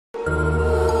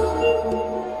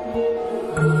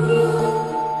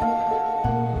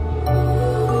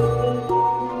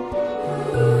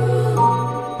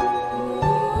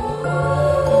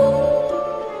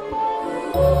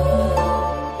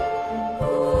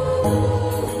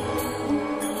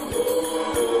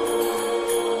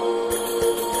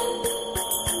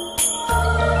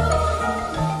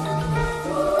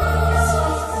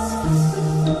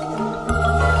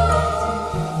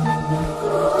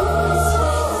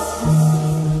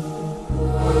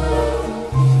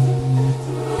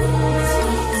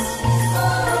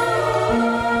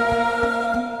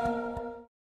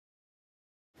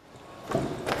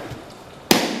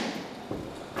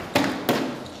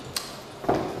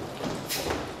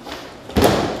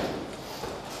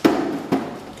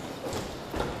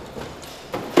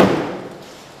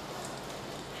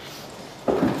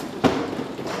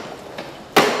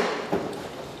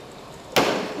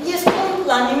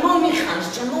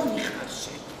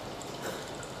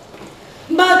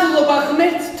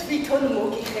რომელიც თვითონ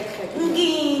მოგიხერხებ.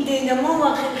 გინდა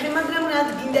მომახერხე, მაგრამ რა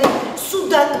გინდა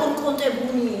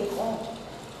სუდაკონკონტებული იყო.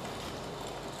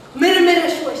 მე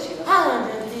შუაში ვარ.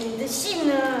 და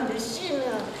შინა პრესია.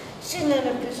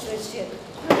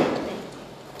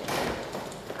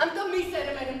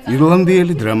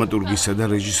 ირლანდიელი დრამატურგისა და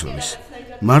რეჟისორის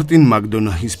მარტინ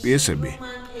მაკდონაჰის პიესები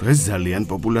დღეს ძალიან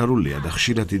პოპულარულია და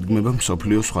ხშირად იდგმება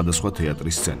მსოფლიოს სხვადასხვა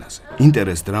თეატრის სცენაზე.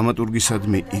 ინტერესს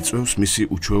დრამატურგისადმი იწვევს მისი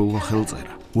უჩვეულო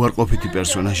ხელწერა, უარყოფითი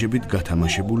პერსონაჟებით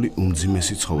გათამაშებული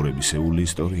უმძიმესი ცხოვრებისეული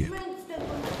ისტორიები.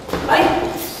 აი,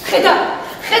 ხედა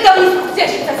ის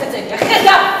ხუციაში წასეწერია,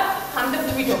 ხედა! ამდენ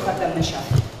თვითონ ხარ დამნაშავე.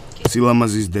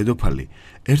 სილამაზის დედოფალი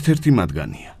ერთ-ერთი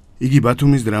მათგანია. იგი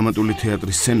ბათუმის დრამატული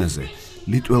თეატრის სცენაზე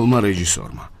ლიტველმა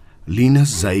რეჟისორმა ლინას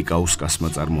ზაიკაუსკასმა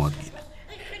წარმოადგინა.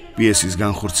 პიესის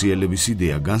განხორციელების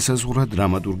იდეა განსაზღვრა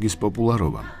დრამატურგის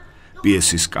პოპულარობამ,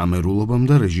 პიესის კამერულობამ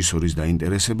და რეჟისორის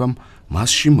დაინტერესებამ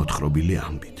მასში მოთხრობილი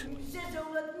ამბით.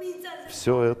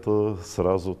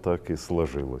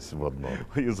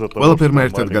 ყველაფერმა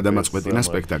ერთად გადამაწყვეტინა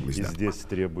სპექტაკლის დადგმა.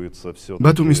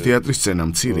 ბათუმის თეატრის სცენა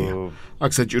მცირეა.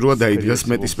 აქ საჭიროა დაიდგას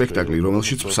მეტი სპექტაკლი,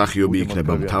 რომელშიც მსახიობი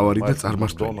იქნება მთავარი და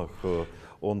წარმართველი.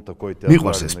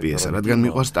 მიყვარს ეს პიესა, რადგან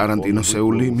მიყვარს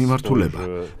ტარანტინოსეული მიმართულება.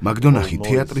 მაკდონაჰი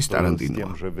თეატრის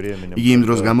ტარანტინოა. იგი იმ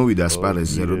დროს გამოვიდა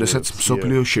ასპარეზზე, როდესაც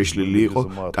მსოფლიო შეშლილი იყო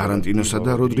ტარანტინოსა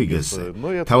და როდრიგესზე.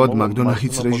 თავად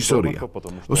მაკდონაჰიც რეჟისორია.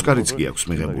 ოსკარიც კი აქვს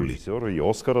მიღებული.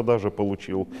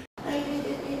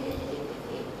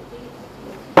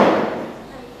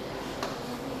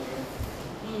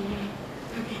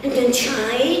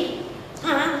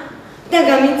 და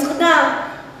გამიწყდა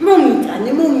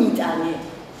მომიტანე.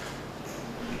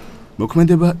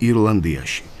 მოქმედება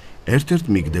ირლანდიაში, ერთ-ერთ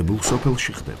მიგდებულ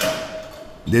სოფელში ხდება.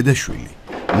 დედაშვილი,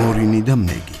 მორინი და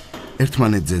მეგი,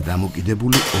 ერთმანეთზე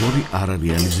დამოკიდებული ორი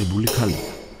არარეალიზებული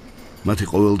ქალია. მათი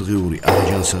ყოველდღიური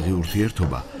არაჯანსაღი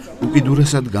ურთიერთობა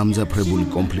უკიდურესად გამძაფრებული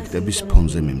კონფლიქტების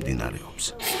ფონზე მიმდინარეობს.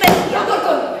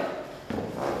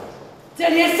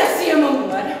 ძალიან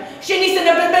სასიამოვნოა. შენ ისე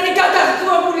ნაბედნიერი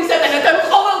გადაღწვებული სატანა და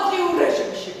ყოველდღიურ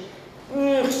რეჟიმში.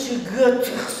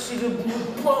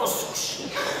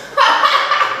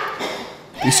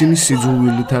 ისინი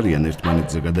სიძულვილით არიან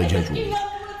ერთმანეთზე გადაჯაჭვული.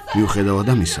 მიუხედავად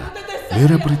ამისა,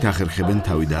 ვერაფრით ახერხებენ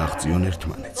თავი დააღწიონ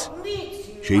ერთმანეთს.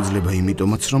 შეიძლება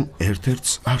იმიტომაც, რომ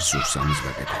ერთ-ერთს არ სურს ამის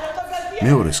გაკეთება.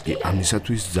 მეორეს კი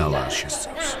ამისათვის ძალა არ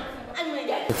შესწავს.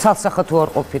 ცალსახათო არ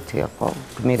ყოფითია, ხო?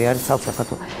 გმირი არის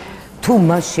ცალსახათო. თუ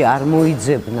მასში არ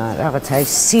მოიძებნა რაღაცა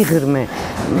ეს სიღრმე,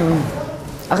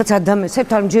 რაღაც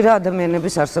საერთოდ არ მჯერა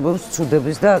ადამიანების არსებობს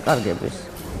ცუდების და კარგების.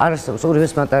 არ არსებობს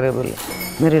ორივეს მატარებელი.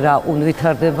 მე რა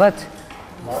უნვითარდებათ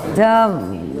და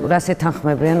რას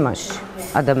ეთანხმებიან მასში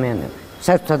ადამიანები.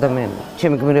 საერთოდ ადამიანები,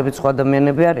 ჩემი გმირები სხვა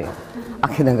ადამიანები არიან.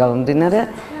 აქედან გამომდინარე,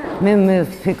 მე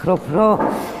ვფიქრობ, რომ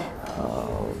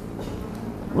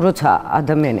როცა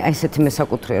ადამიანი აი ესეთი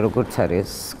მესაკუთრეა როგორც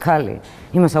არის ქალი,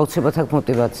 იმას აუცილებლად აქვს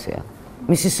мотиваცია.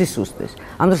 მისი სისუსტის.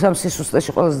 ამ დროს ამ სისუსტეში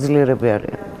ყველაზე ძლიერები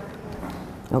არიან.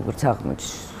 როგორც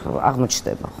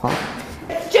აღმოჩნდება, ხო?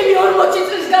 ჩემი 40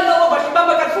 წლის განმავლობაში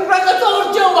მამაკაცს რაღაცა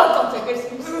ორჯერ ვაკეთე ეს.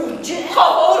 ხო,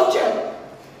 ორჯერ.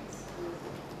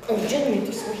 ორჯერ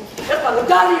მეტის ვარ. ეხლა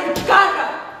ძალიან კარგა.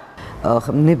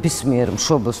 ნებისმიერ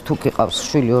მშობელს თუ გიყავს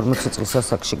შვილი 40 წლის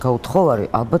ასაკში გაუთხოვარი,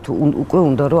 ალბათ უკვე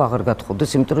უნდა რომ აღარ გათხოვდეს,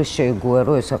 იმიტომ რომ შეეგუა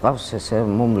რომ ეს აყავს ესე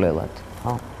მომლელად,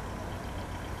 ხო?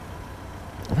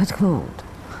 რა თქმა უნდა.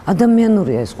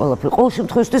 ადამიანურია ეს ყველაფერი. ყოველ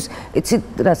შემთხვევაში, იცი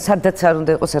რა, სადაც არ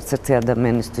უნდა იყოს ერთ-ერთი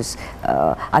ადამიანისთვის,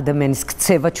 ადამიანის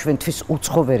ქცევა ჩვენთვის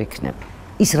უცხო ვერ იქნება.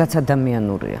 ის რაც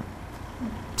ადამიანურია.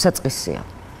 საწყისია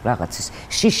რაღაცის.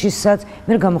 შიშისაც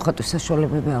მე გამოხატვის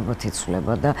საშუალებები ალბათ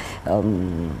იცვლება და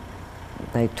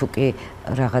და თუ კი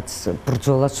რაღაც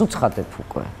ბრძოლას უცხადებ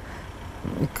უკვე.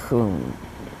 იქ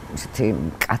ისეთი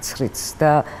კაცრიც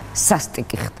და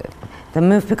სასტიკი ხდება. და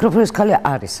მე ვფიქრობ, რომ ეს ქალი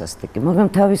არის სასტიკი, მაგრამ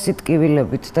თავისი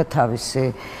ტკივილებით და თავისი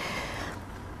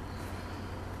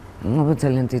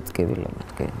ძალიან დიდი ტკივილებით,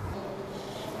 კი.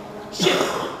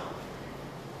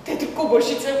 დედი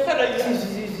კუბოში წევხარა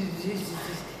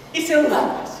ისე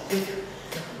ულამაზ.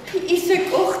 ისე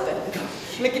კოხტა.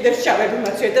 მე კიდევ შავები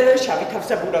მაცვია და შავი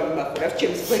თავსაბურავი მაყურებს,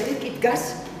 ჩემს გვერდით კი დგას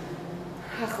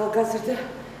ახალგაზრდა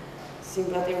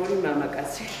სიმპათიური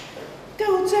მამაკაცი. და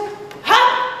უცებ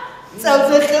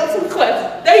წელზე ხელს მხვევ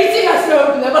და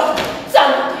იწინასწრებდება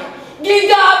წამოდი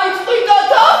გინდა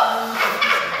ავიწყიდოთო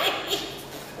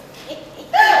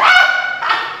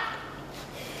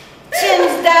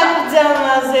ჩემს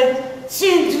დაბძამაზე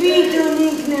შენ თვითონ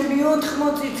იქნები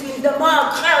 80 წლის და მაგ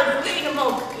ხელს ვინ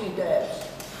მოგკიდებს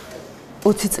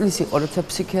 20 წლის იყო, როცა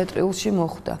ფსიქიატრიულში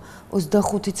მოხვდა.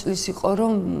 25 წლის იყო,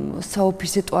 რომ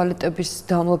საოფისე ტუალეტების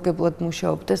დამლაგებლად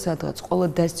მუშაობდა, სადღაც ყველა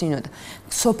დასცინოდა.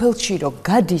 სოფელში რო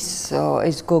გადის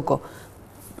ეს გოგო,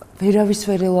 ვერავის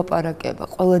ვერ ელაპარაკება,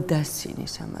 ყველა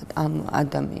დასცინის ამ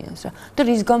ადამიანს რა. და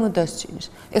რის გამო დასცინის?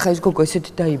 ეხლა ეს გოგო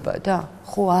ესეთი დაიბადა?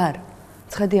 ხო არა.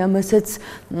 ცხადი ამასაც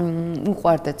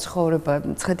უყვარდა ცხოვრება,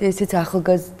 ცხადი ესეც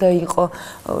ახალგაზრდა იყო,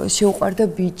 შეუყვარდა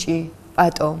ბიჭი,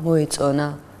 პატო მოეწონა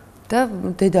და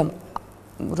დედამ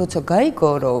როცა გაიგო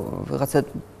რომ ვიღაცა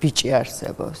ბიჭი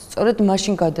არსებობს, სწორედ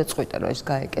მაშინ გადაწყვიტა რომ ეს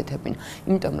გაეკეთებინა,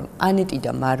 იმიტომ რომ ანეტი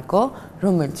და მარგო,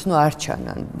 რომელიც არ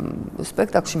ჩანან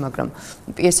სპექტაკლში, მაგრამ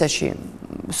პიესაში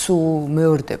სულ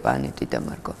მეორდება ანეტი და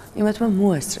მარგო, იმათმა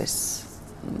მოასწრეს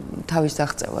თავის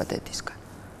აღწევა დედისგან.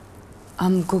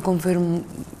 ამ გოგომ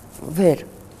ვერ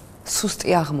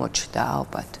სუსტი აღმოჩნდა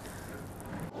ალბათ.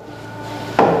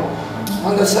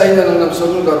 Anda საიდან უნდა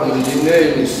მსოფლმხედველო რომ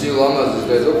დინეინის სილამაზის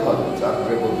დედოფალი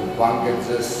წარგებოდი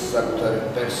ბანკეტზე საკუთარი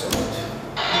პერსონით.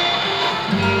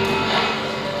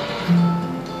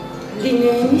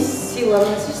 დინეინის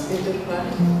სილამაზის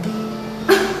დედოფალი.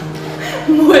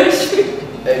 მოეშვი.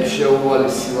 ეს შეუვალი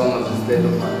სილამაზის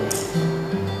დედოფალი.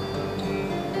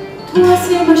 თუ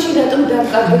ასე მაშინ რატომ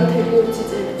დამკარგე მთელი 20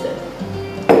 წელიწადი?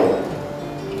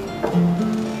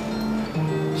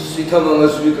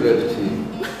 სითამამას ვიკრებთი.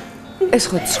 ეს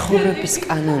ხო ცხოვრების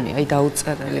კანონია, აი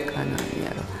დაუწერელი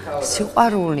კანონია, რომ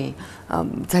სიყვარული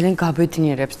ძალიან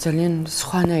გაბედნიერებს, ძალიან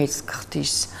სხვანაირს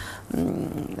ხდის,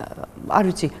 არ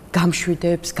ვიცი,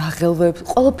 გამშვიდებს, გაღელვებს,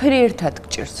 ყველაფერი ერთად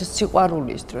გჭირს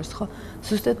სიყვარულის დროს, ხო?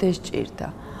 ზუსტად ეს ჭირდა.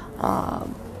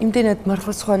 იმდენად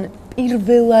მართლა სხვა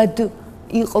პირველად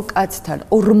იყო კაცთან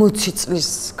 40 წლის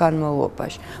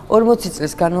განმავლობაში. 40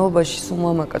 წლის განმავლობაში სულ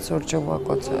მამაკაც ორჯერ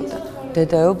ვაკოცავდა.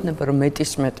 დედა ეუბნება, რომ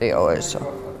მეტის მეტიაო ესო.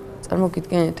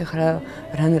 წარმოგიდგენთ ახლა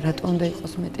რატომ უნდა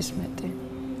იყოს მეტის მეტი?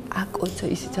 აკოცა,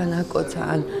 ისიც ან აკოცა,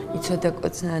 ან იცოდა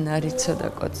კოცნა, ან არ იცოდა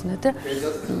კოცნა და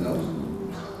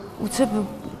უცებ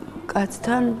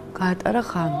კაცთან გაატარა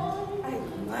ღამე.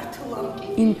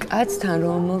 იმ კაცთან,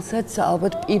 რომელსაც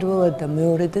ალბათ პირველად და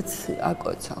მეორედაც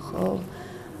აკოცა, ხო?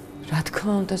 რა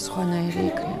თქმა უნდა, სხვანაირი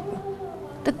იქნება.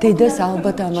 და დედას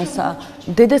ალბათ ამას,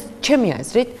 დედას ჩემი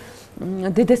აზრით,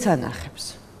 დედას ანახებს.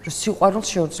 რომ სიყვარულს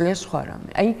შეუძლია სხვა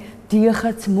რამე. აი,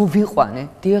 დიახაც მოვიყვანე,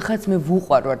 დიახაც მე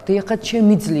ვუყვარვარ, დიახაც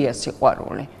შემიძლია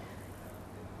სიყვარული.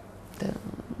 და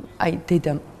აი,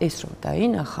 დედამ ეს რომ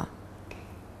დაინახა,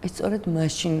 ეს სწორედ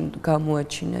მაშინ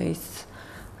გამოაჩინა ის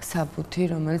საბუთი,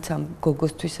 რომელიც ამ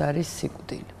გოგოსთვის არის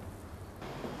სიკვდილი.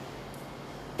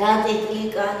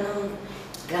 დადეკლიკანო,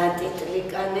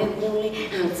 გადეტლიკანებული,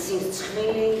 არც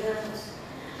სირცხლილი გავს,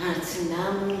 არც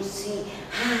ნამუსი.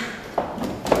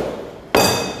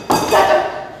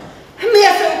 მე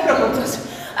ასე უფრო მოწონს,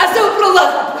 ასე უფრო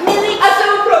ლაზაფრ, ასე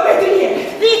უფრო ბედნიერი.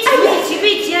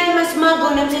 ვიცი, აი მას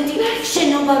მაგონებს ერთი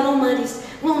შენობა რომ არის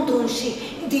ლონდონში,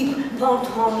 დიპ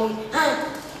ბორთომი.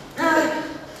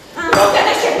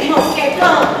 მოკედაშები.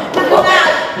 მოკედო, მაგონა,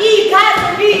 იქაც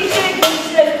ვიცი,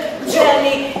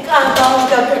 ჯენი კაბა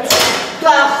უნდა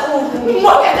დახური.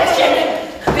 მოკედაშები.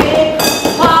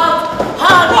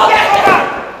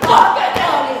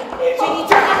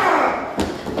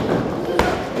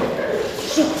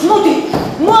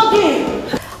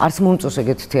 არც მომწონს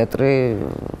ეგეთი თეატრი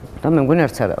და მე მგონი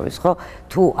არც არავის, ხო?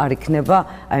 თუ არ იქნება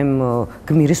აი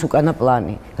გმირის უკანა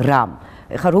პლანი, რამ.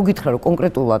 ეხლა რო გითხრა რომ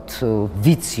კონკრეტულად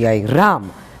ვიცი აი რამ,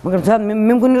 მაგრამ ძალიან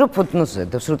მე მგონი რომ ფოდნოზე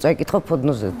დევს, რო წაიკითხო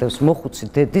ფოდნოზე დევს მოხუცი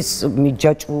დედის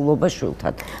მიჯაჭვულობა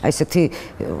შვილთან. აი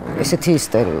ესეთი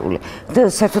ისტერიული. და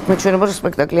საერთოდ მეჩვენება რომ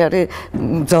სპექტაკლი არის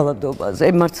ძალადობაზე.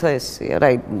 აი მარცა ესია, რა,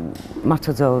 აი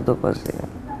მარცა ძალადობაზეა.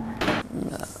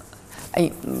 აი,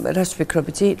 რას ვფიქრობ,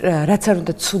 რაც არ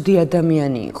უნდა ცუდი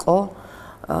ადამიანი იყო,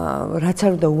 რაც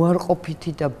არ უნდა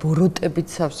უარყოფითი და ბოროტებით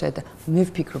სავსე და მე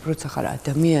ვფიქრობ, როცა ხარ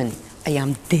ადამიანი, აი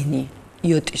ამდენი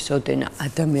იოტის ოდენა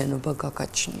ადამიანობა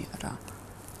გაგაჩნია რა.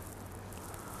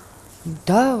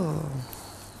 და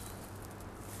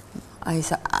აი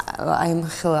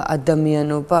ხელა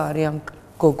ადამიანობა არის ამ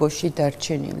გოგოში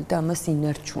დარჩენილი და ამას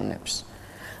ინარჩუნებს.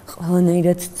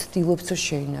 ყველანაირად ცდილობს რომ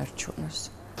შეინარჩუნოს.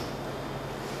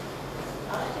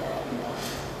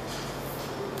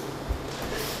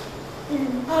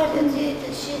 Pardon,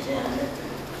 the shit out of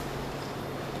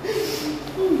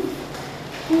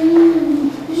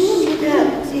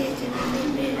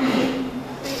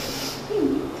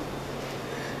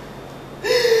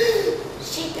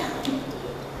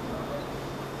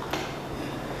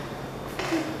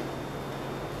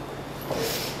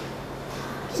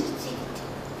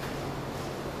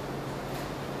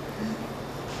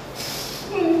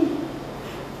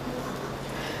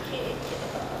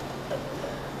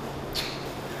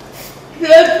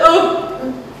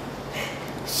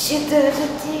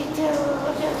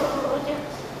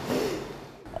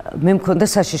მე მქონდა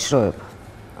საშიშროება.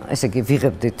 ესე იგი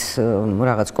ვიღებდით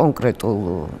რაღაც კონკრეტულ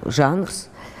ჟანრს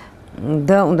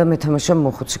და უნდა მეთამაშა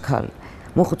მოხუცი ქალი.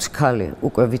 მოხუცი ქალი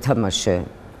უკვე ვითამაშე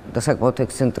და საკმაოდ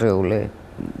ექსცენტრიული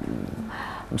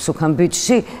მსუქან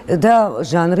ბიჭში და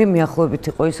ჟანრი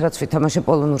მიახლოებით იყო ის, რაც ვითამაშე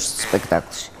პოლონურ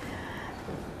სპექტაკლში.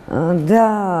 და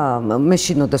მე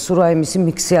შინოდა სულ აი მისი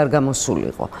მიქსი არ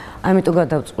გამოსულიყო. ამიტომ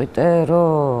გადავწყვიტე,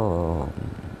 რომ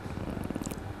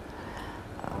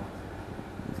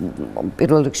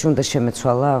პირველ რიგში უნდა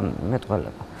შემეცვალა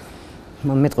მეტყველება.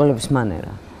 მეტყველების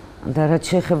მანერა. და რაც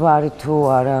შეეხება არის თუ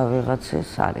არა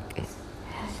ვიღაცის, არის კი.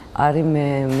 არის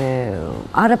მე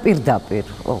არა პირდაპირ,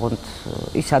 ოღონდ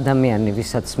ის ადამიანი,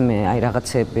 ვისაც მე აი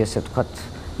რაღაცები ესე ვთქვათ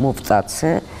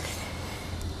მოვწაცე,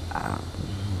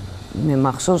 მე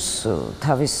მახსოვს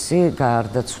თავისი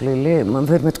გარდაცვლილი,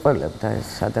 ვერ მეტყველებდა ეს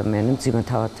ადამიანი, მძიმე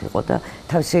თავად იყო და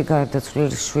თავისი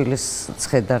გარდაცვლილი შვილის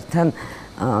ცხედართან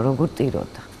როგორ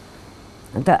ტიროდა.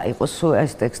 და იყო სულ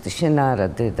ეს ტექსტი, შენ არა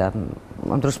დედა,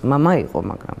 ამ დროს მამა იყო,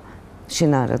 მაგრამ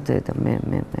შენ არა დედა,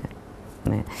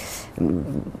 მე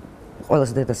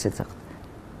ყველას დედას ეძახდა.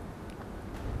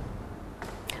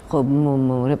 ხო,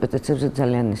 რეპეტიციებზე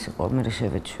ძალიან ის იყო, მე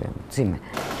შევეჩვე, მძიმე.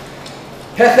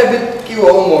 ფეხებით კი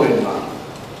ვაუმორინმა.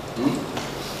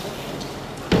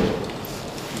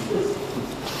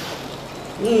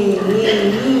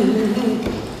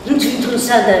 თვითონ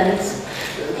სად არის?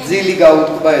 ძილი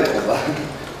გაუტყვა ეთყობა.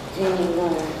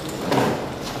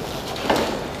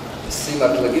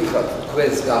 სიმართლე გითხრათ,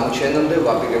 თქვენს გამოჩენამდე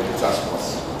ვაპირებდი წასვლას.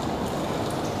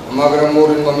 მაგრამ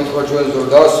მორინმა მითქვა ჩვენს რომ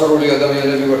დაასრული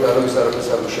ადამიანები ვართ, არავის არაფერს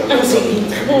არ უშავებს.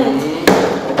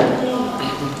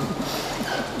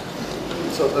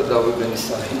 ცოტა დავიბენი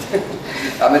საით.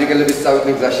 ამერიკელების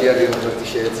სწავლის გზაში არიან ერთი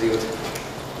შეეციოთ.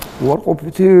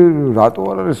 უარყოფითი რატო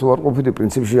არ არის უარყოფითი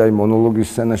პრინციპში აი მონოლოგის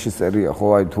სცენაში წერია ხო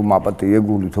აი თუ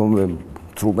მაპატიეგული თუ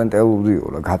ინსტრუმენტალურიო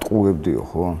რა გატყუებდიო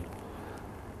ხო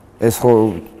ეს ხო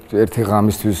ერთი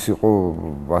ღამისთვის იყო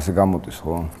ასე გამოდის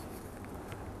ხო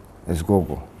ეს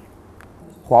გოგო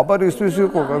ხო აბარისთვის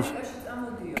იყო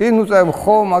კი ნუ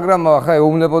ხო მაგრამ ხა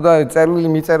ეუბნებოდა წერილი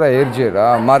მიწერა ერჯერ რა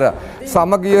მაგრამ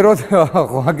სამაგიეროდ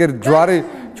ხო აგერ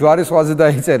ჯვარი სხვაზე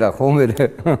დაიწერა ხო მე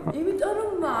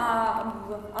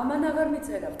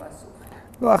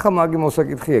ну ახლა მაგი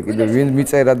მოსაკითხია კიდე ვინ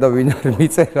მიწერა და ვინ არ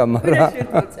მიწერა მაგრამ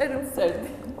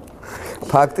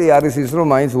ფაქტი არის ის რომ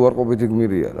მაინც უარყოფითი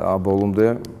გმირია რა ბოლომდე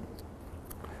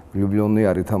ვლიუბლიონი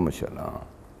არ ითამაშა რა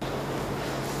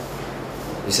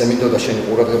ისე მინდოდა შენი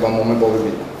ყურადღება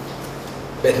მომეპოვებინა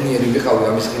ბედნიერი ვიყავი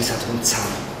ამის ღირსათმცა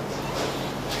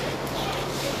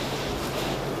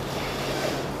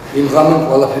იმ ღამემ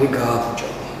ყველაფერი გააფუჭა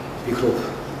ვფიქრობ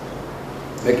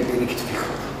მე კი პირიქით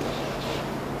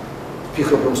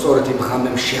ვფიქრობ რომ სწორედ იმ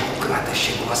ღამემ შეაუკრა და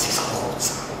შეგვასის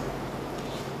ხორცა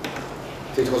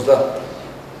თითქოს და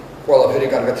ყველაფერი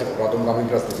კარგად იყო რატომ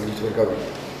გამიგრას და დილით ვერ გავიგე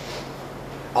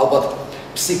ალბათ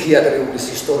ფსიქიატრიული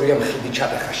ისტორია მხიდი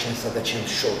ჩატეხა შენსა და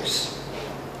ჩემს შორის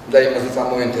და იმაზე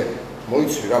წამოენთები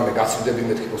მოიცვი რამე გაცვდები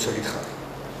მეთქი როცა გითხარი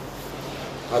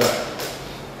არა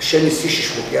შენი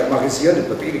სიშიშვე კი არ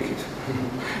მაღიზიანებდა პირიქით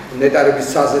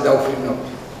ნეტარების ცაზე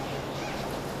დავფრინავდი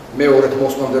მეორედ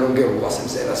მოსმამდე რომ გეულას ამ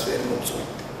წერას ვერ მოწვი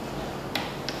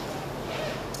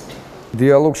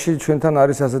დიალოგში ჩვენთან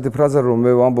არის ასეთი ფრაზა რომ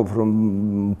მე ვამბობ რომ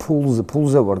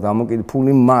ფულზე ვარ დამოკიდებული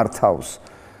ფული მართავს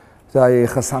და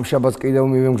ეხა სამშაბათს კიდევ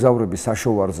მივემგზავრები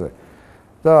საშოვარზე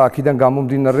და აქედან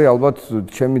გამომდინარე ალბათ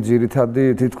ჩემი ძირითადი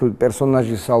თითქოს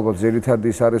პერსონაჟის ალბათ ძირითადი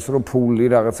ის არის რომ ფული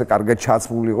რაღაცა კარგად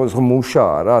ჩაცმული იყოს ხო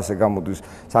მუშაა რა ასე გამოდის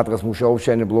სადღაც მუშაობს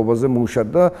შენებლობაზე მუშა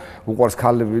და უყვარს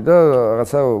ქალები და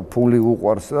რაღაცა ფული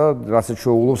უყვარს და რასაც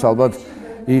შეუძლებს ალბათ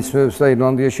იცნობს და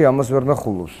ირლანდიაში ამას ვერ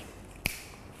ნახულობს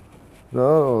და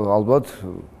ალბათ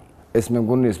ეს მე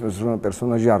მგონი ეს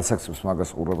პერსონაჟი არ საქცევს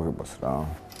მაგას ყურადღებას რა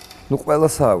ну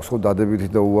ყველას აქვს ხო დადებითი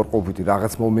და უარყოფითი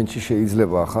რაღაც მომენტში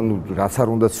შეიძლება ხა ну რაც არ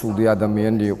უნდა ცუდი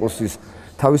ადამიანი იყოს ის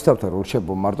თავისთავად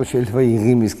რჩება მარტო შეიძლება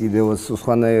იღიმის კიდევაც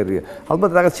სხვანაირია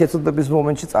ალბათ რაღაც შეცდომების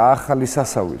მომენტში წაახალი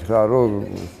სასავით რა რომ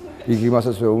იგი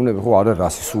მასაც ვეუბნები ხო არა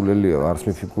რასისულელია არც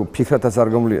ფიქრათაც არ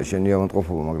გამლია შენი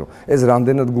ავადმყოფობა მაგრამ ეს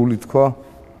რამდენად გული თქვა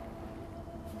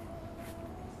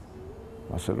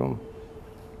ასე რომ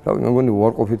რავი მე მგონი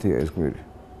უარყოფითია ეს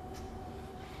გმირი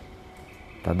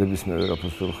დადების მე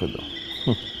ვერაფერს ვერ ხედავ.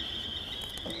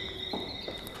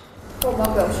 ხო,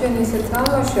 მაგრამ შენ ისე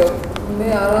თამაშობ, მე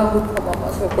არ აღვიქვა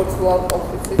ამას როგორც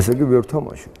უარყოფითი. ესე იგი ვერ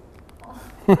თამაშობ.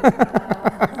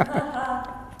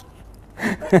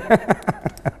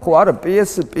 ხო, არა,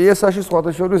 პიესაში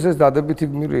სხვადასხვა ეს დადებითი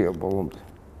გმირია ბოლომდე.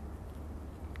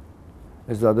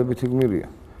 ეს დადებითი გმირია.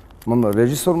 მაგრამ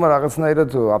რეჟისორმა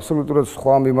რაღაცნაირად აბსოლუტურად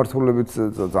სხვა მიმართულებით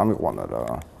წამიყვანა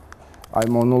რა. აი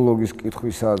მონოლოგის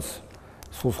კითხვისაც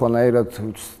სულ სხვანაირად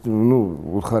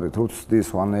უთხარით რო ვცდი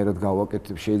სხვანაირად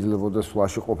გავაკეთებ შეიძლება და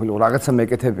სვლაში ყოფილიყო რაღაცა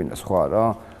მეკეთებინა სხვა რა.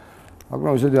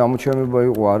 მაგრამ ისეთი ამოჩემება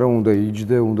იყო არა უნდა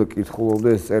იჯდე, უნდა კითხულობდე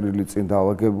ეს წერილი წინ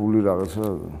დავაგებული რაღაცა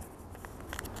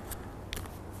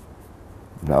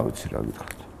რა ვიცი რა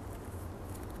გითხრათ.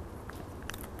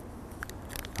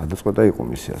 გადაწყვეტა იყო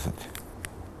მისი ასეთი.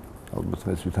 ალბათ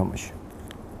მეც ვითამაში.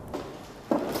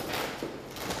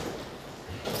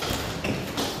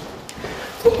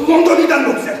 ლონდონიდან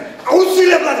მოგზერ,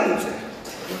 აუცილებლად მოგზერ.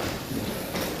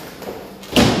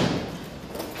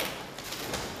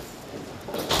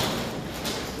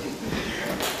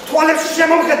 თვალებს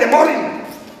შემომხედე, მორი.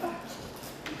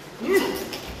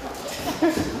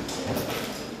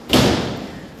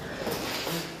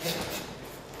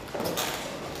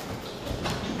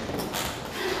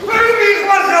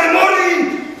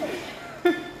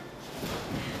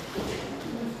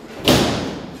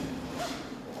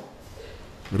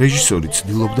 რეჟისორი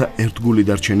ცდილობდა ერთგული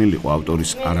დარჩენილიყო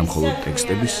ავტორის არამხოლოდ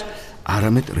ტექსტების,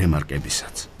 არამედ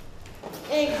რემარკებისაც.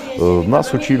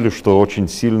 Нас учили, что очень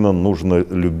сильно нужно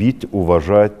любить,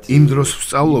 уважать. იმ დროს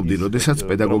ვსწავლობდი, როდესაც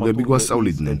პედაგოგები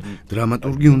გვასწავლიდნენ,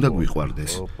 დრამატურგი უნდა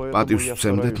გვიყვარდეს, პატივს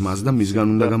ვცემდეთ მას და მისგან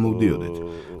უნდა გამოვდიოდეთ.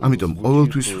 ამიტომ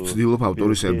ყოველთვის ვცდილობ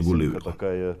ავტორის ერთგული ვიყო.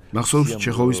 მახსოვს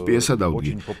ჩეხოვის პიესა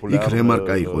დავდგი. იქ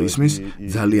რემარკა იყო ისმის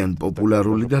ძალიან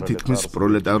პოპულარული და თითქმის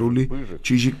პროლეტარული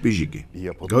ჩიჟიკ-პიჟიკი.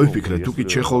 გავიფიქრე, თუ კი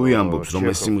ჩეხოვი ამბობს, რომ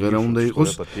ეს სიმღერა უნდა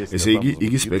იყოს, ესე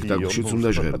იგი სპექტაკლშიც უნდა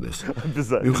ჟღერდეს.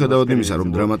 მიუხედავად იმისა, რომ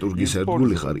დრამატურგის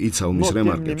ერთგული ხარ, იცავ მის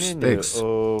რემარკებს, ტექსტს.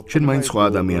 შენ მაინც სხვა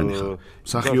ადამიანი ხარ.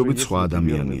 მსახიობიც სხვა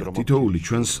ადამიანია. თითოეული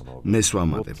ჩვენს მეს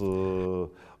ვამატებთ.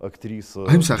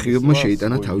 აი მსახიობმა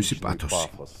შეიტანა თავისი პათოსი.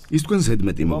 ის თქვენ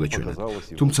ზედმეტი მოგეჩვენათ,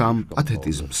 თუმცა ამ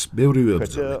პათეტიზმს ბევრივე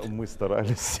ებრძოლეთ. Мы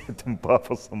старались с этим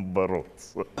пафосом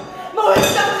бороться.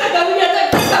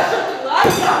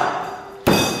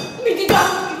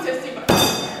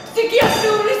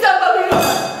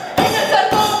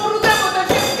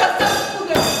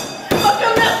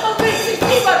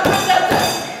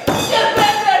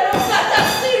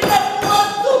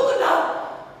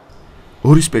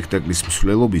 ორი სპექტაკლის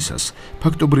მსვლელობისას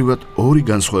ფაქტობრივად ორი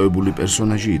განსხვავებული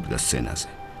პერსონაჟი იდგა სცენაზე.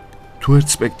 თუ ერთ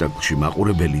სპექტაკლში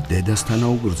მაყურებელი დედასთან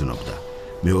აუგრძნობდა,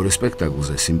 მეორე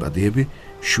სპექტაკლზე სიმპათიები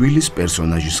შვილის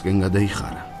პერსონაჟისკენ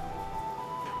გადაიხარა.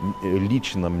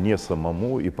 Лично мне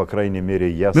самому и по крайней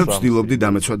мере я მე сам ვცდილობდი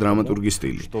დამეცვა დრამატურგის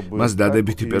სტილი. მას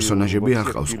დადებითი პერსონაჟები არ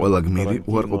ყავს, ყველა გმირი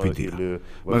უარყოფითია.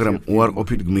 მაგრამ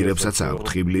უარყოფით გმირებსაც აქვთ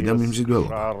ხიბლი და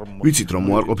მიმზიდველობა. ვიცით, რომ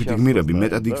უარყოფითი გმირები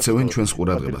მეტად იქცევენ ჩვენს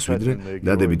ყურადღებას, ვიდრე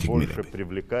დადებითი გმირები.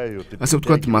 ასე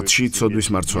ვთქვათ, მათში ცოდვის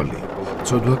მარცვალია.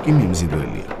 ცოდვა კი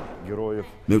მიმზიდველია.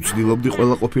 მე ვცდილობდი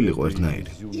ყველა ყოფილიყო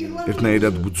ერთნაირი.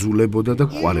 ერთნაირად ბძულებოდა და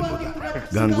ყვარებოდა.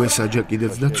 განგვე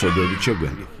საჯაკიდეც და ცოდვებით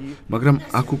შეგვენდი. მაგრამ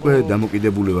აქ უკვე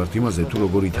დამოკიდებული ვართ იმაზე, თუ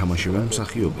როგორ ითამაშებენ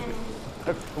მსახიობები.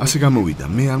 ასე გამოვიდა,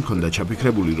 მე არ მქონდა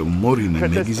ჩაფიქრებული, რომ მორინი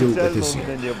მეგიზე უკეთესია.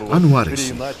 ანუ არ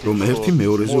ესი, რომ ერთი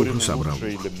მეორეზე უფრო საბრალოა.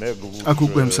 აქ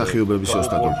უკვე მსახიობების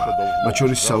ოსტატობა, მათ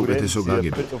შორის საუკეთესო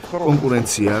გაგებით,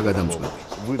 კონკურენციაა გადამწყვეტი.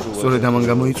 სწორედ ამან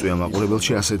გამოიწვია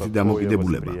მაყურებელში ასეთი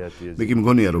დამოკიდებულება. მე კი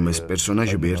მგონია, რომ ეს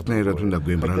პერსონაჟები ერთნაირად უნდა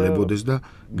გვემბრალებოდეს და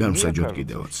განსაჯოთ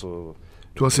კიდევაც.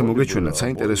 თუ ასე მოგეჩვენათ,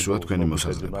 საინტერესოა თქვენი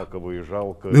მოსაზრება.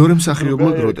 მეორე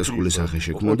მსახიობმა გროტესკული სახე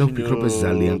შექმნა და ვფიქრობ, ეს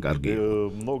ძალიან კარგი იყო.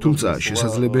 თუმცა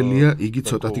შესაძლებელია, იგი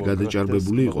ცოტათი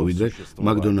გადაჭარბებული იყო, ვიდრე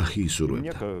მაგდონახი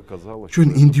ისურვებდა. ჩვენ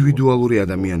ინდივიდუალური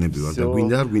ადამიანები ვართ და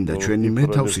გვინდა არ გვინდა ჩვენი მე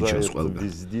თავს იჩენს ყველგან.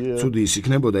 ცუდი ის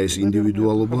იქნებოდა ეს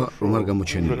ინდივიდუალობა, რომ არ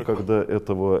გამოჩენილიყო. когда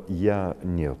этого я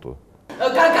нету.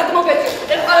 კარგად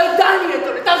მოგეწევთ,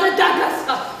 დალიეტორე, თავზე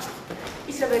დაგასხა.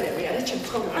 ისევერები არა ჩემს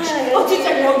ცხოვრებაში. 20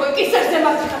 წელი უკვე კისერზე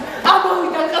მათიხა.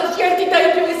 ამოვიდა ყელში ერთი და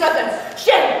იგივე სადაც.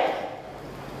 შენ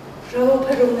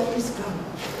რაოფეროვნების გამო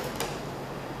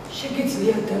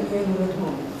შეგიძლია ადამიანურად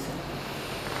მომეწე.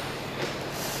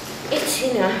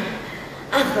 ეცინა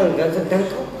ახალგაზრდა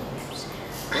კოპებს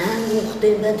არ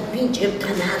მოხდებათ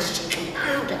ბიჭებთან არ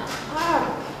შეჭამდა.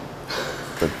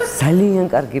 ძალიან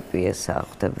კარგი პიესაა,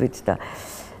 ხვდებით და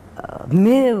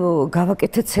მე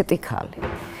გავაკეთე ცეტიქალი.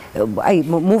 აი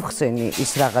მოვხსენი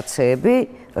ის რაღაცეები,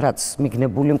 რაც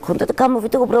მიგნებული მქონდა და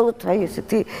გამოვიდა უბრალოდ აი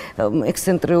ესეთი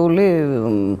ექსცენტრიული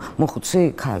მოხუცი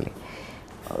ქალი.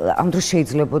 ამ დროს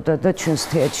შეიძლებოდა და ჩვენს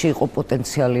თეატრში იყო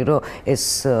პოტენციალი, რომ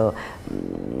ეს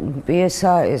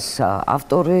პიესა, ეს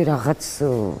ავტორი რაღაც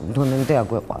დონემდე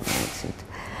აგვეყვანა, იცით.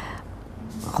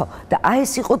 ხო, და აი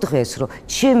ეს იყო დღეს, რომ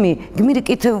ჩემი გმირი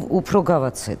კიდევ უფრო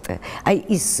გავაცეტე. აი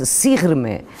ის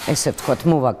სიღრმე, ესე ვთქვათ,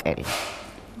 მოვაკელე.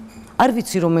 არ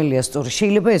ვიცი რომელია სწორი,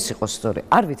 შეიძლება ეს იყოს სწორი.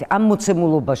 არ ვიცი, ამ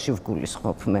მოცემულობაში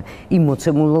ვგულისხმობ მე, იმ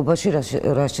მოცემულობაში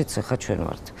რაშიც ახლა ჩვენ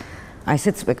ვართ. აი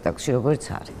ესეთ სპექტაკლში როგორც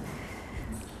არის.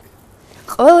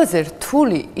 ყველაზე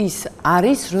რთული ის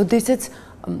არის, როდესაც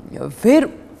ვერ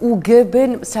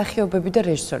უგებენ მსახიობები და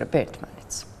რეჟისორები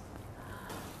ერთმანეთს.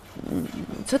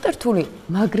 ცოტა რთული,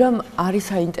 მაგრამ არის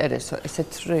საინტერესო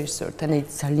ესეთ რეჟისორთან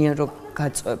ძალიან რო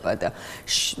გაწובה და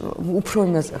უფრო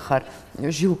იმაზე ხარ,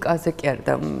 ჟილკაზე კი არა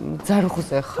და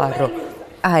ძარღვზე ხარ, რომ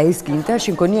ეს გინდა,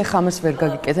 შეგონია ხა ამას ვერ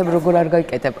გაგიკეთებ, როგორ არ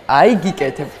გაგიკეთებ, აი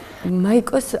გიკეთებ.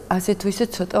 მაიკოს ასე თუ ისე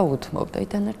ცოტა უთმობდა,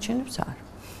 დანარჩენებს არ.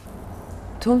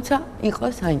 თუმცა იყო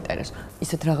საინტერესო.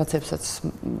 ისეთ რაღაცებსაც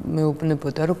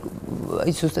მეუბნებოდა, რომ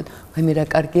აი ზუსტად აი მე რა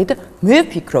კარგია და მე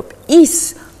ვფიქრობ, ის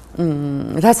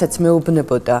რასაც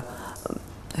მეუბნებოდა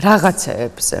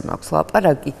რაღაცეებზე მაქვს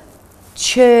ლაპარაკი,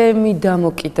 ჩემი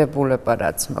დამოკიდებულება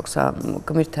რაც მაქვს ამ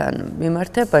გმირთან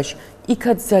მიმართებაში,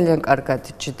 იქაც ძალიან კარგად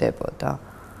ჯდებოდა.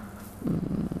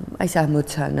 აი ეს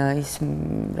ამოცანა, ის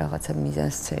რაღაცა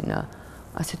მიზანსცენა,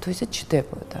 ასე თუ ისე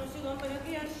ჯდებოდა.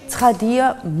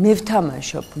 ცხადია, მე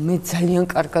ვთამაშობ, მე ძალიან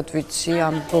კარგად ვიცი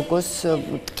ამ გოგოს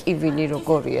ტკივილი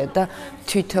როგორია და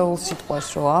თითოეულ სიტყვას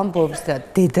რო ამბობს და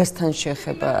დედასთან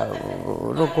შეხება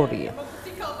როგორია.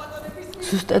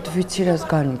 ზუსტად ვიცი რას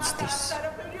განიცდის.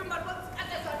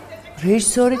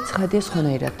 რეჟისორი ცხადია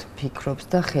სხვანაირად ფიქრობს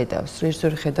და ხედავს,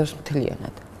 რეჟისორი ხედავს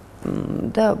მთლიანად.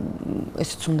 და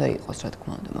ესეც უნდა იყოს, რა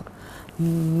თქმა უნდა, მაგრამ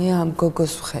მე ამ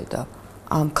გოგოს ვხედავ,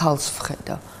 ამ ქალს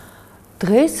ვხედავ.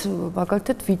 დღეს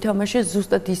მაგალითად ვითამაშე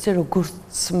ზუსტად ისე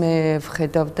როგორც მე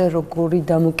ვხედავ და როგორი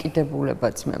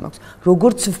დამოკიდებულებაც მე მაქვს.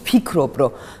 როგორც ვფიქრობ,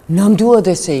 რომ ნამდვილად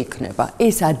ესე იქნება,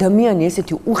 ეს ადამიანი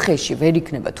ესეთი უხეში ვერ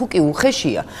იქნება. თუ კი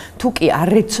უხეშია, თუ კი არ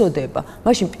ეცოდება,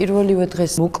 მაშინ პირველივე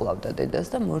დღეს მოკლავდა დედას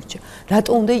და მორჩა. რატო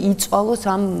უნდა იწვალოს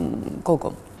ამ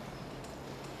გოგომ?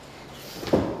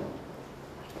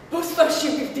 მოსვაში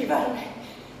ვივდივარ მე.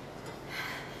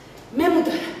 მე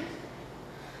მუდარ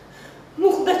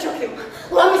მუხდა ჩოქება,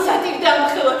 ლამის ატირდა ამ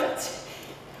ხელაკაცი.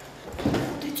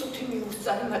 ხუთი წუთი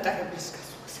მიუსწარი მატარებლის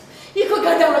გასვლას. იქო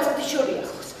გადავაწყდი შორი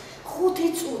ახლოს.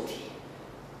 5 წუთი.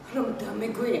 რომ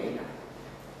დამეგვიენა.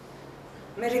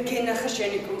 მე გენახა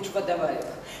შენი კრუჩხა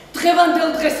დავალება. დღევანდელ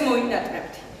დღეს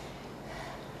მოინატრებდი.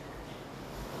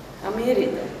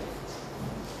 ამიერიდა.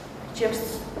 ჩემს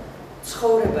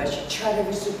ცხოვრებაში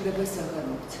ჩარევის უფლებას აღარ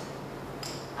მოგცა.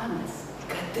 ამას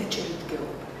გადაჭერით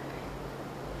გეუბნები.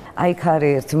 აი ხარი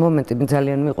ერთი მომენტი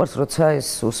ძალიან მიყვარს, როცა ეს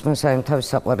უსმენს აი თავის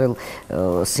საყვარელ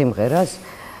სიმღერას.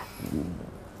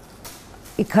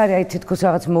 იქ არის აი თითქოს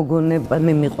რაღაც მოგონება,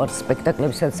 მე მიყვარს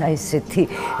სპექტაკლებში, აი ესეთი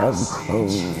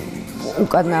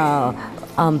უკანა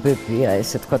ამბებია,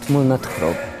 ესე თქვათ,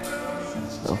 მონათხრობ.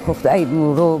 ხო, აი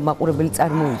რომ მაყურებელი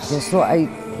წარმოიდგენს, რომ აი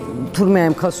თურმე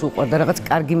აი ხალხს უყვარდა რაღაც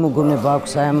კარგი მოგონება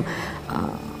აქვს აი ამ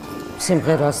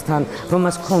სიმღერასთან, რომ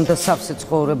მას ქონდა სავსე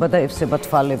ცხოვრება და ევსება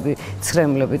თვალები,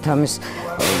 ცრემლებით ამის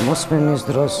მოსმენის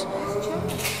დროს.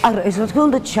 არა, ეს რა თქმა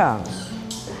უნდა ჩანს.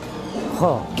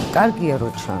 ხო, კარგია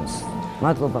რომ ჩანს.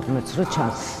 მადლობა ღმერთს რომ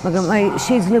ჩანს, მაგრამ აი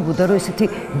შეიძლებოდა რომ ესეთი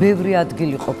ბევრი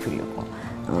ადგილი ყოფილიყო.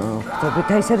 ხვდებით,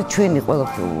 აი ეს არის ჩვენი ყველა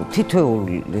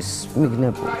თითოეულის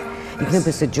მიგნებული. იქნებ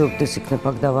ესე ჯობდეს, იქნებ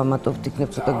აქ დავამატებთ, იქნებ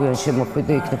ცოტა გვიან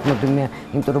შემოხვიდე, იქნებ მოდი მე,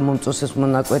 იმიტომ რომ მომწოს ეს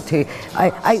მონაკვეთი.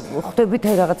 აი ხვდებით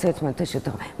აი რაღაცა ერთმანეთთან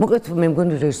შეთანხმება. მოკლედ მე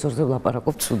მგონი რეჟისორზე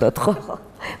ვლაპარაკობ ცუდად, ხო?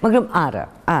 მაგრამ არა.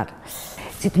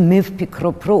 ცით მე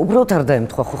ვფიქრობ, რომ უბრალოდ არ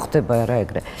დაემთხვა, ხო ხდება რა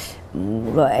ეგრე.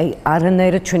 აი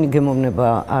არანაირად ჩვენი გემოვნება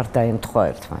არ დაემთხვა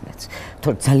ერთმანეთს.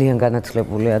 თორე ძალიან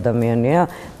განათლებული ადამიანია,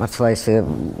 მართლა ესე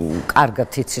კარგად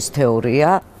იცის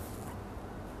თეორია.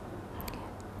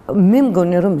 მე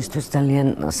მგონია რომ მისთვის ძალიან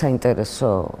საინტერესო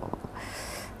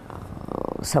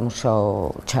სამუშაო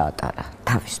ჩაატარა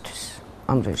თავისთვის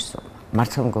ამ რეჟისორმა.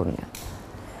 მართლა მგონია.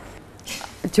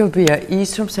 ჯობია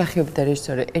ის რომ მსახიობი და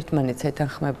რეჟისორი ერთმანეთს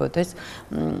ეთანხმებოდეს,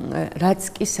 რაც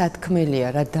კი სათქმელია,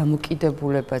 რა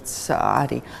დამოკიდებულებაც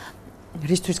არის.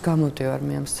 რისთვის გამოდევარ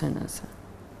მე ამ სცენაზე?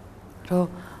 რომ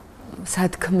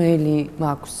სათქმელი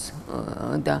მაქვს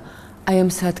და აი ამ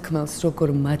სათქმელს როგორ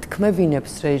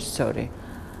მათქმევინებს რეჟისორი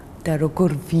და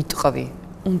როგორ ვიტყვი,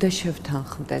 უნდა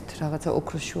შევთანხმდეთ, რაღაცა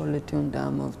ოქროს შუალედი უნდა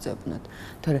ამოვძებნოთ.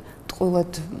 თორე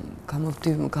ტყუილად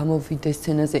გამოვიდე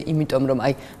სცენაზე, იმიტომ რომ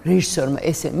აი რეჟისორმა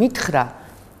ესე მითხრა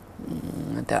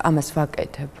და ამას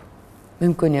ვაკეთებ. მე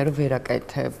მგონია რომ ვერ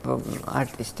აკეთებ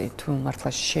არტისტი, თუ მართლა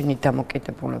შენი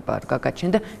დამოკიდებულება არ გაგაჩენ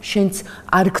და შენც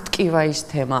არ გტკივა ის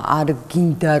თემა, არ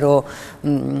გინდა რომ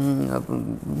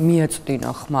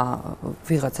მიაწვდინო ხმა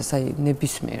ვიღაცას აი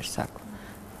ნებისმიერ საქმე,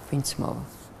 ვინც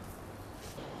მოვა.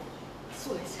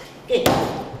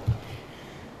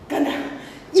 განა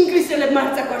ინგლისელებმა არ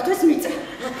წაგვართვეს მიწა.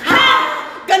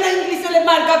 განა ინგლისელებმა ინგლისელებ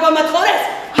არ გაგვამათხოვეს?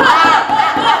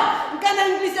 განა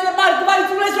ინგლისელებ არ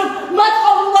გვაიძულეს რომ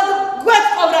მათხოვრულად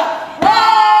გვეწყოვრა.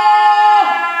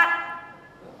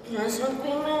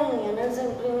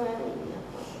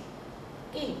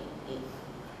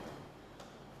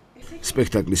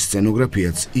 სპექტაკლის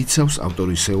სცენოგრაფიაც იცავს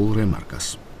ავტორისეულ რემარკას.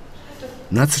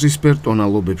 ნაცრისფერ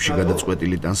ტონალობებში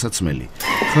გადაწყვეტილი ტანსაცმელი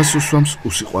ხას უსვამს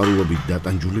უსიყვარულობით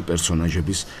დატანჯული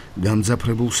პერსონაჟების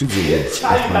გამძაფრებულ სიძულვილს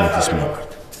ერთმანეთის მიმართ.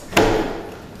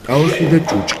 ტალახი და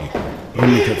ჭუჭყი,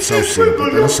 რომლითაც სავსეა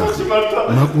პატარა სახლი,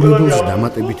 მაყურებელს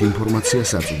დამატებით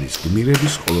ინფორმაციას აწვდის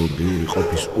გმირების ყოველდღიური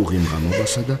ყოფის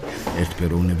უღიმღამობასა და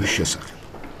ერთფეროვნების შესახებ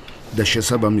და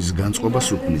შესაბამის განწყობას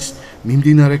უქმნის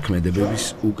მიმდინარე ქმედებების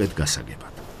უკეთ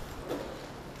გასაგებად.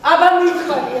 აბა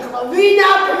მითხარი ახლა ვინ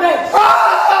აკრებს?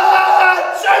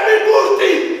 ჩემი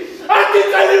ბურთი! ათი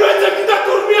წელი ვეძებდი და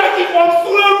თურმე აქ იყო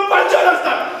სულ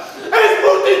პანჯარასთან. ეს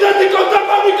ბურთი დადიკო და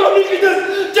მამიკო მიყიდეს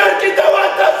ჯერ კიდევ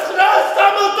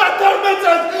 1972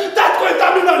 წელს და თქვენ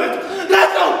დამიმალეთ.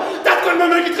 რატომ? და თქვენ მე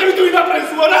მეკითხებით ვინ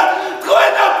აკრებს ვარა?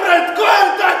 თქვენ აკრეთ, თქვენ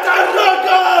და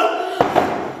თაროგალ!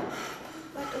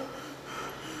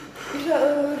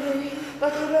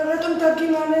 ბატონო, რატომ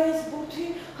დაგიმალე ეს ბურთი?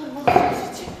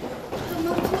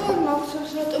 არ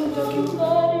მახსოვს.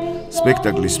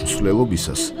 სპექტაკლის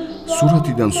მსვლელობისას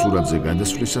სურათიდან სურათზე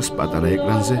გადასვლისას პატარა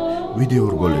ეკრანზე ვიდეო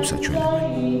რგოლებს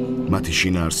აჩვენებენ. მათი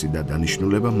შინაარსი და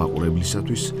დანიშნულება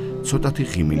მაყურებლისათვის ცოტათი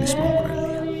ღიმილის მომგვრელია.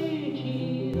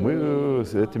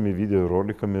 С этими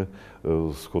видеороликами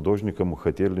с художником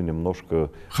хотели немножко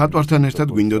ხატვართან ერთად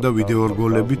გვინდოდა ვიდეო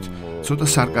რგოლებით ცოტა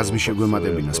სარკაზმი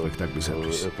შეგვემატებინა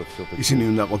სპექტაკლისათვის. ისინი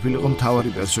უნდა ყოფილიყო მთავარი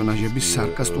პერსონაჟების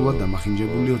სარკასტულად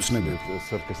დამახინჯებული ოცნებები.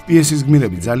 პიესის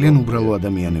გმირები ძალიან უბრალო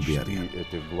ადამიანები არიან.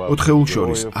 ოთხეულ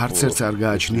შორის არც ერთს არ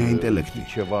გააჩნია ინტელექტი,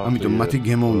 ამიტომ მათი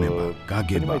გემოვნება,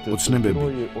 გაგება, ოცნებები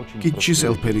კიჩის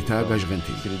ელფერითაა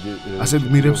გაჟღენთილი. ასეთ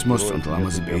გმირებს მოსწონთ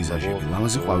ლამაზი პეიზაჟები,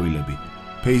 ლამაზი ყვავილები.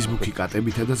 Facebook-ი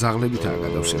კატებითა და ზაღლებითაა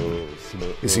გადავსებული.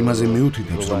 ეს იმაზე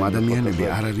მიუთითებს, რომ ადამიანები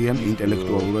არ არიან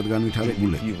ინტელექტუალურად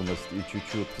განვითარებულები.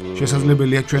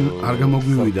 შესაძლებელია ჩვენ არ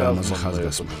გამოგვივიდა ამაზე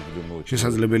ხაზგასმა.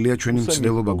 შესაძლებელია ჩვენი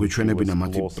მცდელობა გვეჩვენებინა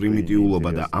მათი პრიმიტიულობა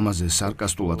და ამაზე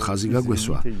სარკასტულად ხაზი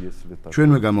გაგვესვა.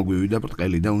 ჩვენვე გამოგვივიდა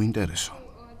ბრტყელი და უინტერესო.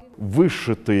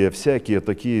 вышитые всякие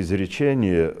такие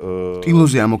изречения.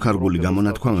 ტილოზე ამოქარგული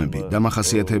გამონათქვამები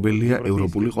დამახასიათებელია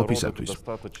ევროპული ყოფისათვის.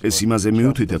 ეს იმაზე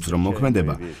მიუთითებს, რომ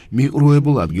მოქმედება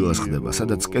მიყრუებულ ადგილას ხდება,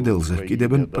 სადაც კედელზე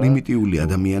ჰკიდებენ პრიმიტიული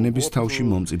ადამიანების თავში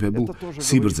მომწიფებულ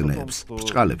სიბრძნეებს,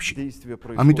 ბრჭყალებში.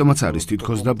 ამიტომაც არის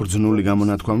თითქოს და ბრძნული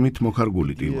გამონათქვამით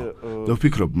მოქარგული ტილო. და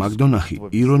ვფიქრობ, მაკდონახი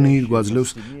ირონიით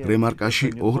გვაძლევს რემარკაში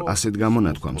ორ ასეთ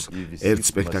გამონათქვამს, ერთ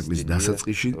სპექტაკლის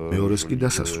დასაწყისში, მეორეს კი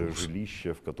დასასრულს.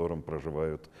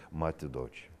 Проживают мать и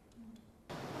дочь.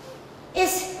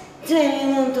 ეს ძველი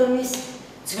ლონდონის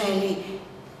ძველი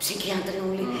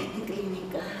ფსიქიატრიული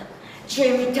კლინიკა.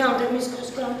 ჩემი თანდემის გას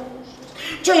გამოუშვეს.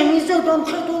 ჩემი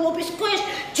ზედამხედველობის ქვეშ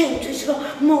ჩემთვის რა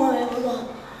მოევლა.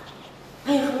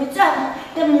 აი ხომ წავა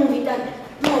და მოვიდა.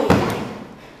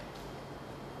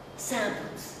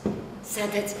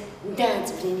 სადაც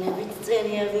დაწყინებით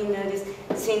წერია ვინ არის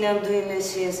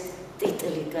სინამდვილეში ეს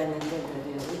ტიტული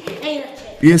განაგადარებული.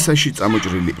 პიესაში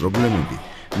წამოჭრილი პრობლემები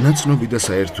ნაცნობი და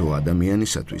საერთო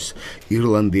ადამიანისათვის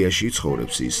ირლანდიაში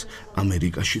ცხოვრობს ის,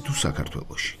 ამერიკაში თუ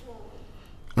საქართველოში.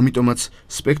 ამიტომაც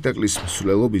სპექტაკლის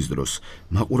მსვლელობის დროს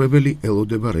მაყურებელი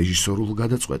ელოდება რეჟისორულ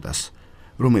გადაწყვეტას,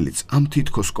 რომელიც ამ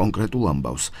თითქოს კონკრეტულ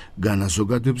ამბავს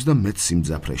განაზოგადებს და მეტ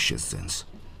სიმძაფრეს შესძენს.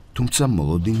 თუმცა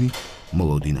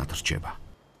მოლოდინად რჩება.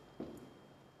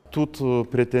 Тут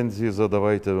претензии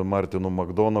задавайте Мартину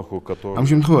Макдонаху, который ამ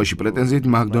შემთხვევაში პრეტენზიით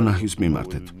მაკდონახის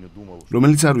მიმართეთ,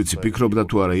 რომელიც არ ვიცი ფიქრობდა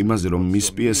თუ არა იმაზე, რომ მის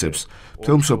პიესებს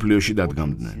მთელ მსოფლიოში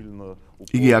დადგამდნენ.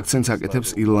 იგი აქცენტს აკეთებს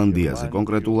ირლანდიაზე,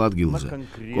 კონკრეტულ ადგილზე,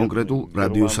 კონკრეტულ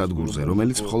რადიოსადგურზე,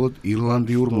 რომელიც მხოლოდ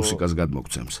ირლანდიურ მუსიკას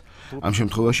გადმოგცემს. ამ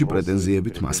შემთხვევაში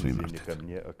პრეტენზიებით მას მიმართეთ.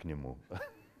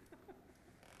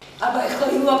 აბა ეხლა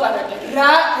ილაპარაკეთ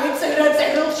რა ეწერა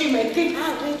წერილში მეთქი?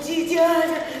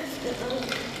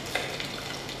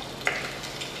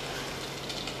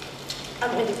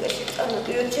 ამერიკაში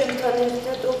წამოდიო ჩემთან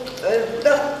ერთად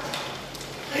დოქტორდა.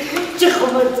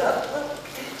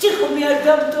 ჭიხომი არ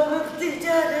დამტოვებდი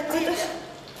ჯარათი.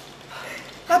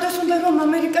 პატოს უნდა რომ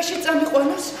ამერიკაში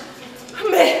წამიყვანოს?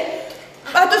 მე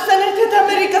პატოსთან ერთად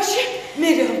ამერიკაში? მე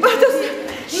პატოს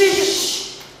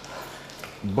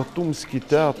Батумский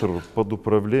театр под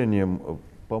управлением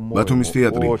ბათუმის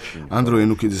თეატრი ანდრო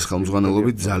ენუქიძის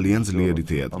ხელმძღვანელობით ძალიან ძლიერი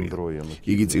თეატრია.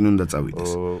 იგი წინ უნდა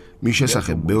წავიდეს. მის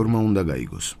შესახებ ბევრმა უნდა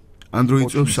გაიგოს. ანდრო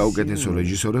იწვევს საუკეთესო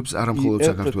რეჟისორებს არა მხოლოდ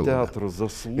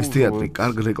საქართველოსთან. ეს თეატრი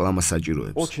კარგ რეკლამას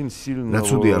საჭიროებს. რაც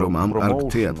უდია რომ ამ კარგ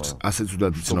თეატრს ასეც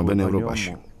უდად იცნობენ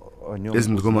ევროპაში. ეს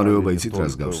მდგომარეობა იცით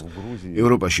რას გავს?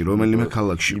 ევროპაში რომელიმე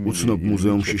ქალაქში უცნობ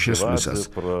მუზეუმში შესვლისას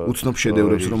უცნობ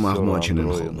შედევრებს რომ აღმოაჩენენ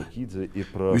ხოლმე.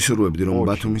 ვისურვებდი რომ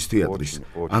ბათუმის თეატრის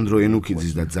ანდრო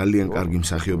ენუქიძის და ძალიან კარგი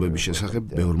მსახიობების შესახებ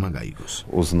ბევრმა გაიგოს.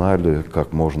 Узнали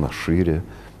как можно шире,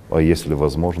 а если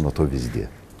возможно, то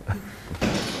везде.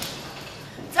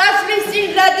 წასვლისწინ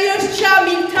რადიოს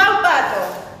ჩამილთავ ბატო.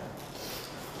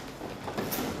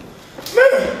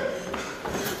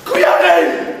 გვიანე!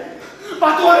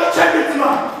 ბატო არის ჩემი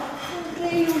ძმა.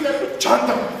 რეიულა.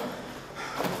 ჩანტო.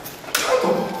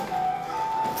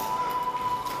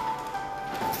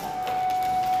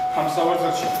 ამ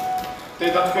სავარცხლში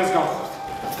დედა თქვენს გავხართ.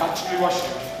 გაჭრილვაში.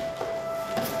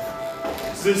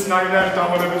 ზის ნაირად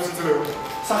დავალებებს იძლევა.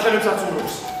 სახელებს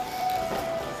აწურებს.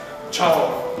 ჩაო.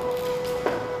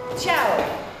 ჩაო.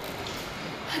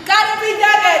 კარები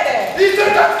დაგედე. ისე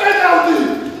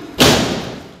გაკეთავდი.